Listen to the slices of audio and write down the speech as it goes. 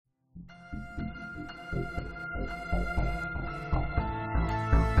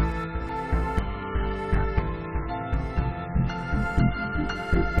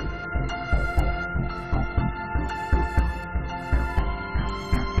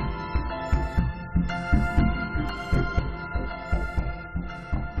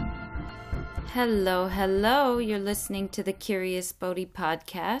Hello, hello. You're listening to the Curious Bodhi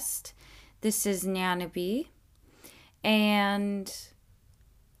podcast. This is Nyanabi, and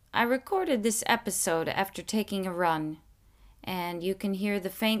I recorded this episode after taking a run, and you can hear the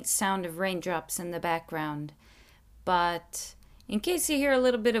faint sound of raindrops in the background. But in case you hear a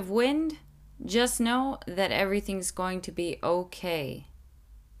little bit of wind, just know that everything's going to be okay.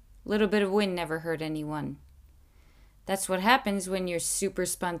 A little bit of wind never hurt anyone. That's what happens when you're super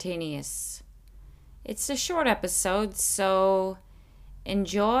spontaneous. It's a short episode, so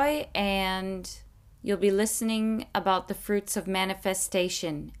enjoy, and you'll be listening about the fruits of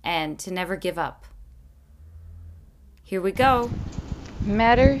manifestation and to never give up. Here we go.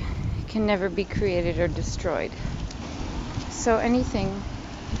 Matter can never be created or destroyed. So anything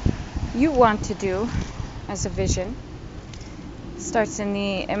you want to do as a vision starts in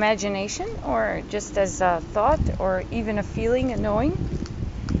the imagination or just as a thought or even a feeling, a knowing.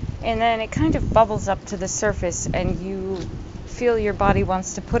 And then it kind of bubbles up to the surface and you feel your body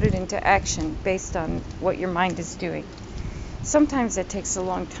wants to put it into action based on what your mind is doing. Sometimes it takes a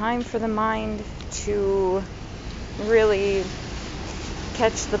long time for the mind to really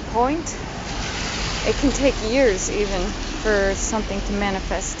catch the point. It can take years even for something to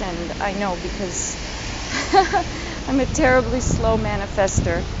manifest, and I know because I'm a terribly slow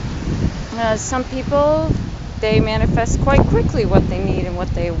manifester. Some people, they manifest quite quickly what they need and what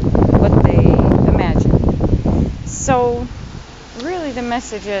they imagine. So really the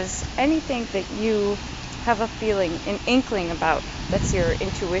message is anything that you have a feeling, an inkling about, that's your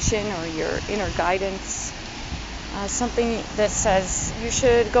intuition or your inner guidance, something that says you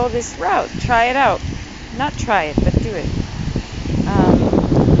should go this route, try it out. Not try it, but do it.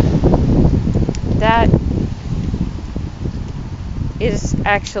 That is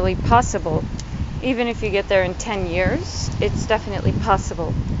actually possible. Even if you get there in 10 years, it's definitely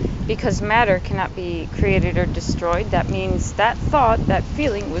possible. Because matter cannot be created or destroyed. That means that thought, that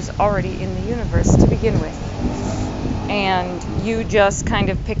feeling was already in the universe to begin with. And you just kind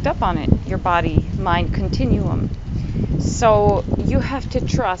of picked up on it, your body-mind continuum. So you have to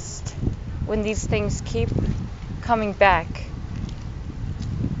trust when these things keep coming back.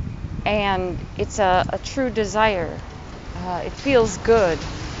 And it's a true desire. It feels good.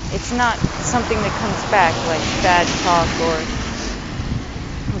 It's not something that comes back like bad talk or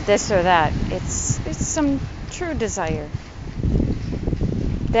this or that. It's some true desire.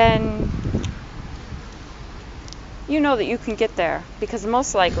 Then you know that you can get there because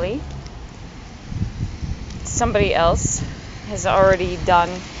most likely somebody else has already done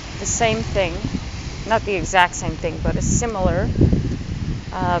the same thing, not the exact same thing, but a similar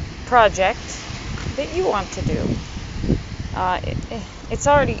project that you want to do. It's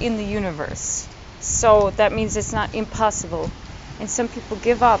already in the universe, so that means it's not impossible. And some people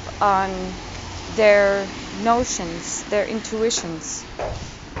give up on their notions, their intuitions,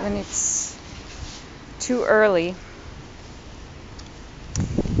 when it's too early,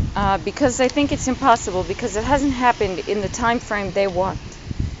 because they think it's impossible, because it hasn't happened in the time frame they want.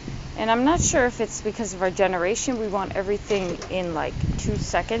 And I'm not sure if it's because of our generation. We want everything in like 2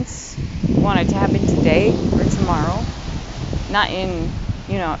 seconds. We want it to happen today or tomorrow, not in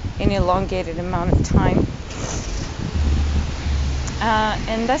an elongated amount of time.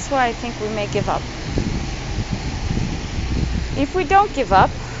 And that's why I think we may give up. If we don't give up,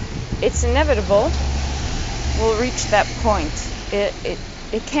 it's inevitable we'll reach that point.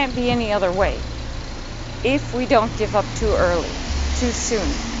 It can't be any other way. If we don't give up too early, too soon,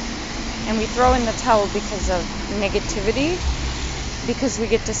 and we throw in the towel because of negativity, because we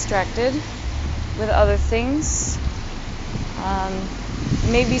get distracted with other things,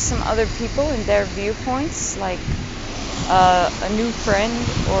 maybe some other people and their viewpoints, like a new friend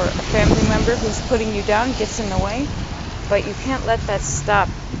or a family member who's putting you down gets in the way, but you can't let that stop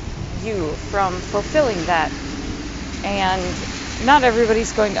you from fulfilling that. And not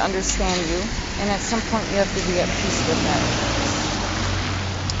everybody's going to understand you, and at some point you have to be at peace with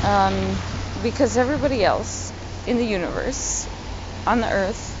that. Because everybody else in the universe, on the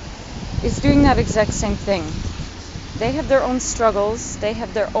earth, is doing that exact same thing. They have their own struggles, they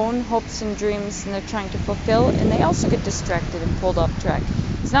have their own hopes and dreams, and they're trying to fulfill, and they also get distracted and pulled off track.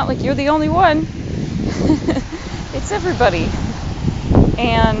 It's not like you're the only one. It's everybody.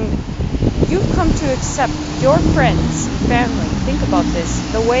 And you've come to accept your friends and family, think about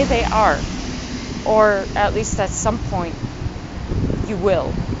this, the way they are. Or at least at some point you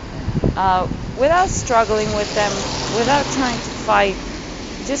will. Without struggling with them, without trying to fight,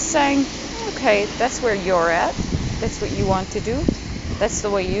 just saying, okay, that's where you're at. That's what you want to do. That's the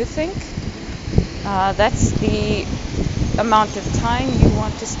way you think. That's the amount of time you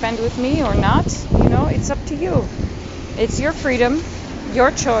want to spend with me or not. It's up to you. It's your freedom,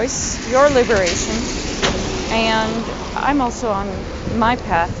 your choice, your liberation. And I'm also on my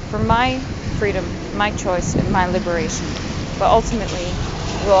path for my freedom, my choice, and my liberation. But ultimately,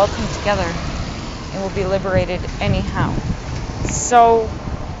 we'll all come together and we'll be liberated anyhow. So,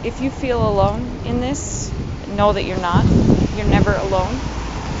 if you feel alone in this, know that you're not. You're never alone.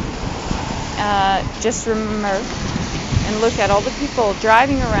 Just remember and look at all the people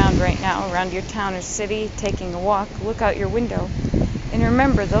driving around right now, around your town or city, taking a walk. Look out your window. And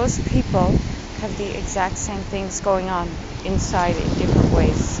remember, those people have the exact same things going on inside in different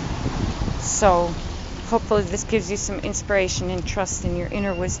ways. So, hopefully this gives you some inspiration and trust in your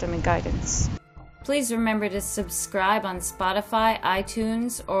inner wisdom and guidance. Please remember to subscribe on Spotify,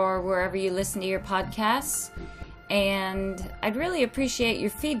 iTunes, or wherever you listen to your podcasts. And I'd really appreciate your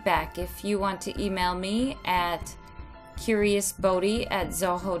feedback if you want to email me at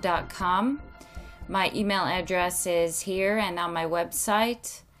curiousbodhi@zoho.com. My email address is here and on my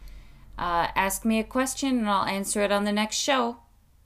website. Ask me a question and I'll answer it on the next show.